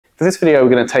For this video, we're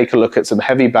going to take a look at some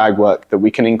heavy bag work that we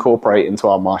can incorporate into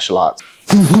our martial arts.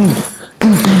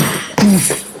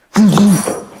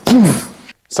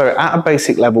 So at a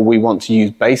basic level, we want to use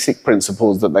basic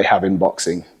principles that they have in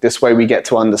boxing. This way we get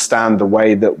to understand the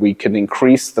way that we can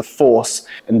increase the force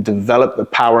and develop the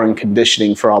power and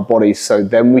conditioning for our body, so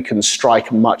then we can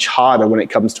strike much harder when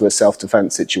it comes to a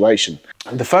self-defense situation.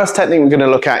 The first technique we're going to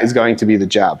look at is going to be the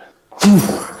jab.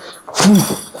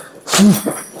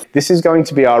 This is going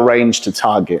to be our range to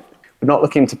target. We're not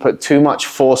looking to put too much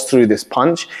force through this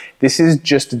punch. This is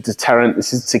just a deterrent.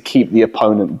 This is to keep the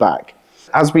opponent back.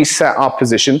 As we set our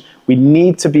position, we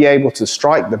need to be able to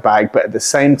strike the bag, but at the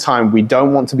same time, we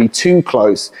don't want to be too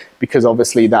close because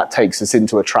obviously that takes us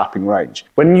into a trapping range.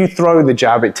 When you throw the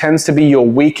jab, it tends to be your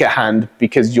weaker hand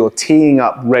because you're teeing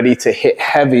up ready to hit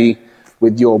heavy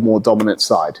with your more dominant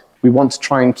side. We want to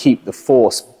try and keep the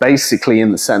force basically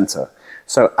in the center.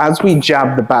 So as we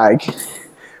jab the bag,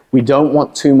 we don't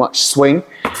want too much swing.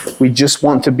 We just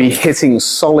want to be hitting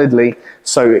solidly,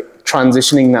 so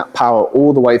transitioning that power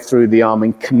all the way through the arm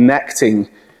and connecting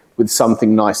with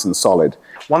something nice and solid.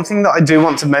 One thing that I do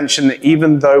want to mention, that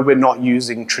even though we're not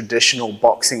using traditional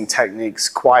boxing techniques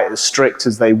quite as strict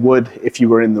as they would if you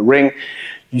were in the ring,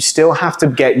 you still have to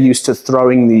get used to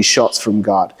throwing these shots from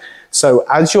guard. So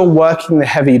as you're working the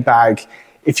heavy bag,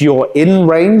 if you're in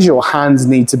range, your hands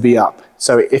need to be up.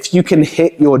 So if you can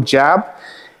hit your jab,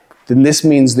 then this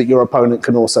means that your opponent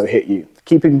can also hit you.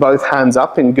 Keeping both hands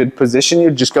up in good position,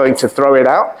 you're just going to throw it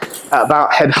out at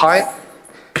about head height,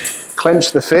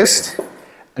 clench the fist,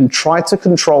 and try to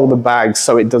control the bag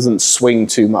so it doesn't swing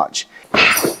too much.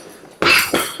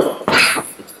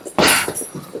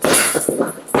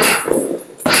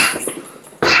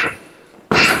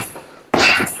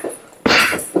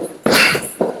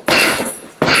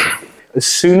 As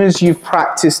soon as you've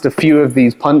practiced a few of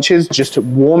these punches, just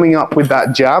warming up with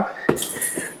that jab,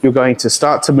 you're going to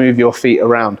start to move your feet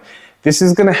around. This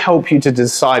is going to help you to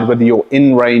decide whether you're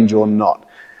in range or not.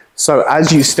 So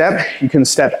as you step, you can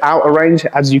step out of range.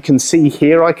 As you can see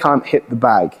here, I can't hit the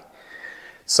bag.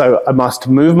 So I must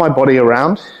move my body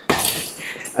around.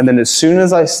 And then as soon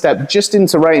as I step just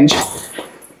into range,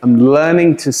 I'm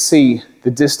learning to see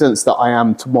the distance that I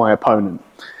am to my opponent.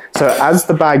 So as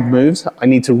the bag moves, I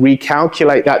need to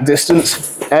recalculate that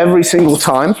distance every single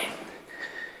time.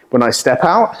 When I step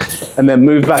out and then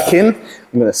move back in,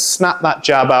 I'm going to snap that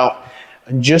jab out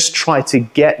and just try to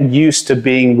get used to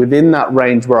being within that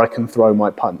range where I can throw my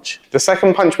punch. The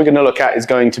second punch we're going to look at is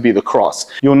going to be the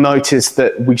cross. You'll notice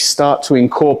that we start to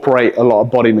incorporate a lot of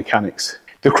body mechanics.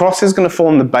 The cross is going to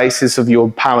form the basis of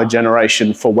your power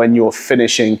generation for when you're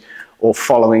finishing or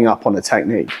following up on a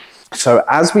technique. So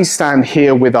as we stand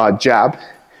here with our jab,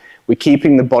 we're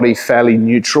keeping the body fairly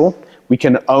neutral. We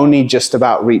can only just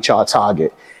about reach our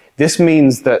target. This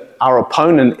means that our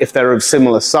opponent, if they're of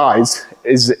similar size,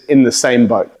 is in the same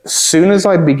boat. As soon as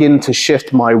I begin to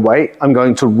shift my weight, I'm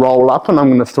going to roll up and I'm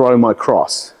going to throw my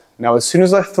cross. Now, as soon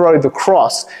as I throw the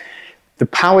cross, the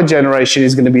power generation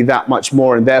is going to be that much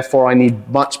more, and therefore I need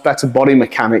much better body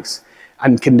mechanics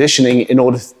and conditioning in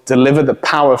order to deliver the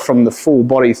power from the full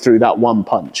body through that one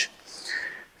punch.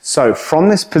 So from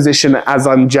this position, as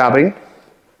I'm jabbing,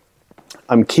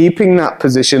 I'm keeping that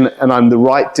position and I'm the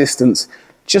right distance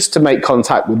just to make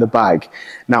contact with the bag.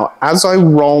 Now, as I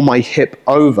roll my hip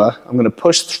over, I'm going to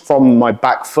push from my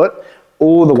back foot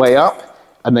all the way up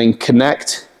and then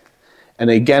connect.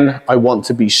 And again, I want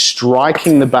to be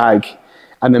striking the bag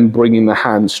and then bringing the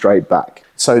hand straight back.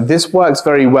 So this works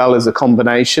very well as a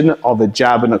combination of a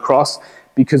jab and a cross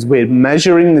because we're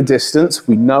measuring the distance.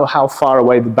 We know how far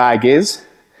away the bag is.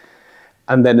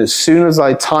 And then as soon as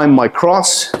I time my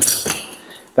cross,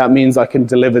 that means I can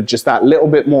deliver just that little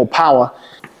bit more power.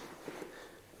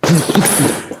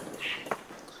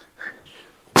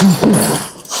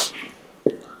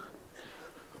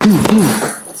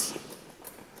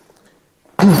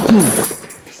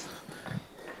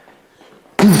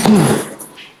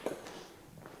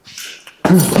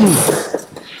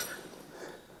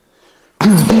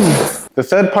 The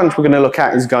third punch we're going to look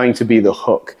at is going to be the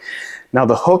hook. Now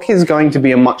the hook is going to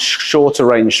be a much shorter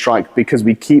range strike because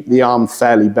we keep the arm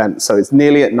fairly bent, so it's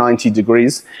nearly at 90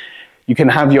 degrees. You can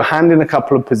have your hand in a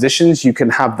couple of positions. You can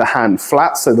have the hand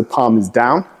flat so the palm is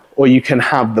down, or you can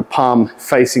have the palm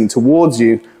facing towards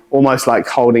you, almost like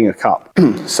holding a cup.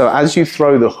 So as you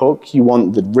throw the hook, you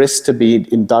want the wrist to be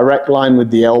in direct line with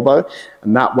the elbow,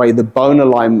 and that way the bone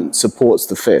alignment supports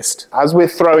the fist. As we're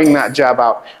throwing that jab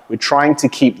out, we're trying to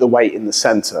keep the weight in the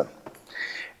center.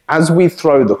 As we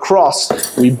throw the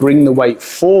cross, we bring the weight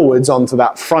forwards onto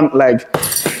that front leg,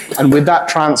 and with that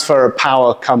transfer of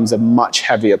power comes a much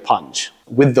heavier punch.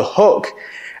 With the hook,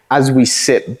 As we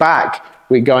sit back,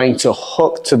 we're going to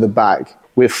hook to the bag.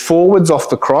 We're forwards off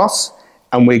the cross,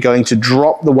 and we're going to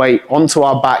drop the weight onto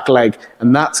our back leg,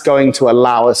 and that's going to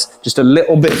allow us just a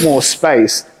little bit more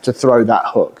space to throw that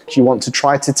hook. You want to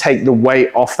try to take the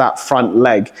weight off that front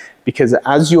leg, because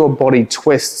as your body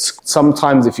twists,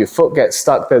 sometimes if your foot gets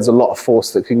stuck, there's a lot of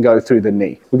force that can go through the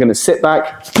knee. We're going to sit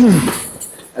back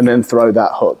and then throw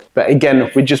that hook. But again,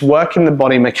 we're just working the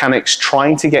body mechanics,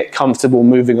 trying to get comfortable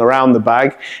moving around the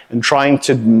bag and trying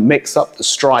to mix up the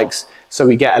strikes so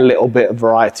we get a little bit of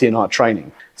variety in our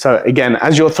training. So again,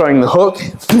 as you're throwing the hook,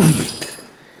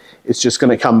 it's just going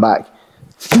to come back.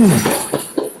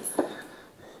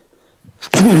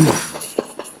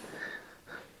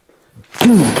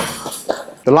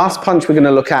 The last punch we're going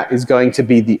to look at is going to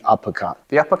be the uppercut.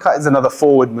 The uppercut is another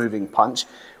forward moving punch,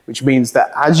 which means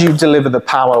that as you deliver the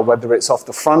power, whether it's off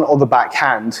the front or the back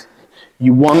hand,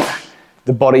 you want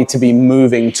the body to be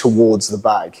moving towards the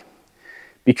bag.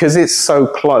 Because it's so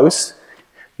close,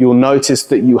 you'll notice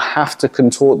that you have to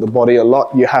contort the body a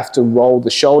lot. You have to roll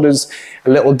the shoulders, a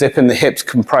little dip in the hips,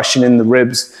 compression in the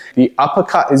ribs. The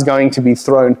uppercut is going to be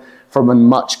thrown from a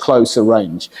much closer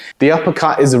range. The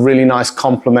uppercut is a really nice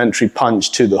complementary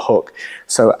punch to the hook.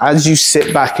 So as you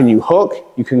sit back and you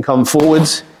hook, you can come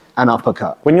forwards and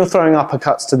uppercut. When you're throwing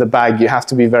uppercuts to the bag, you have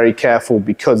to be very careful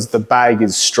because the bag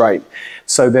is straight.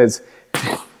 So there's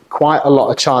quite a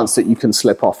lot of chance that you can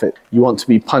slip off it. You want to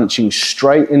be punching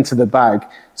straight into the bag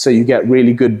so you get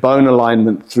really good bone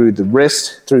alignment through the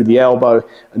wrist, through the elbow,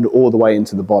 and all the way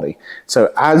into the body.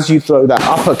 So as you throw that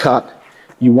uppercut,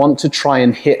 you want to try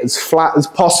and hit as flat as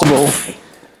possible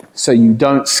so you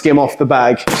don't skim off the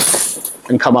bag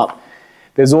and come up.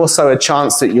 There's also a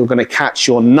chance that you're going to catch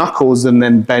your knuckles and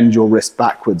then bend your wrist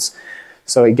backwards.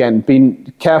 So again, be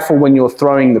careful when you're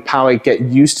throwing the power. Get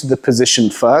used to the position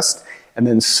first, and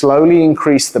then slowly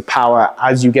increase the power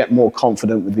as you get more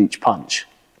confident with each punch.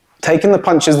 Taking the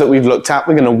punches that we've looked at,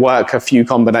 we're going to work a few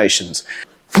combinations.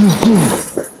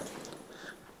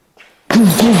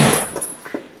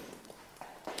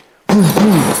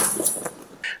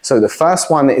 So the first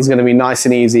one is going to be nice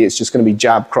and easy. It's just going to be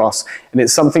jab cross, and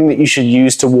it's something that you should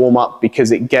use to warm up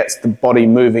because it gets the body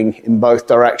moving in both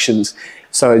directions.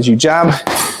 So as you jab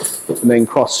and then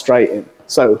cross straight in.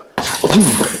 So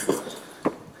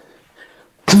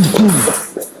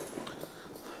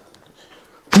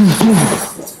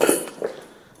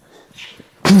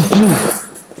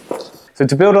so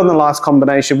to build on the last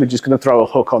combination, we're just going to throw a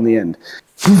hook on the end.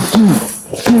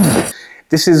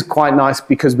 This is quite nice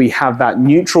because we have that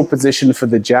neutral position for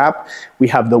the jab, we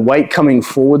have the weight coming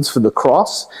forwards for the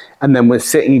cross, and then we're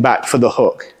sitting back for the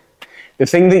hook. The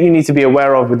thing that you need to be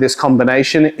aware of with this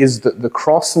combination is that the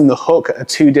cross and the hook are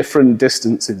two different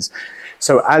distances.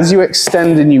 So as you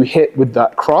extend and you hit with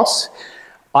that cross,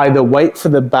 either wait for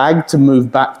the bag to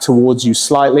move back towards you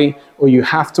slightly, or you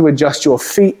have to adjust your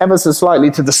feet ever so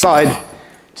slightly to the side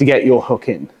to get your hook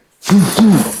in.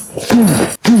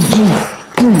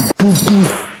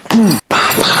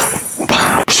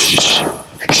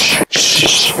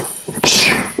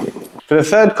 For the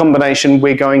third combination,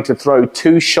 we're going to throw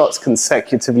 2 shots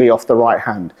consecutively off the right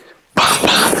hand.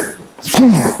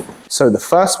 So the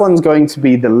first one's going to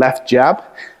be the left jab.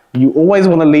 You always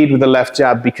want to lead with the left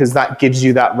jab because that gives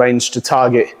you that range to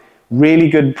target. Really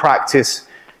good practice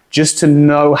just to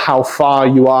know how far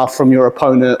you are from your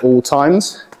opponent at all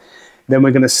times. Then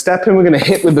we're going to step in, we're going to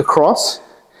hit with the cross,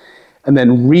 and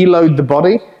then reload the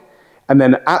body, and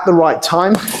then at the right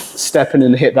time, step in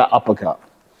and hit that uppercut.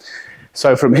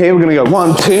 So from here, we're going to go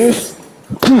 1, 2,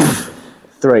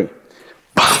 3.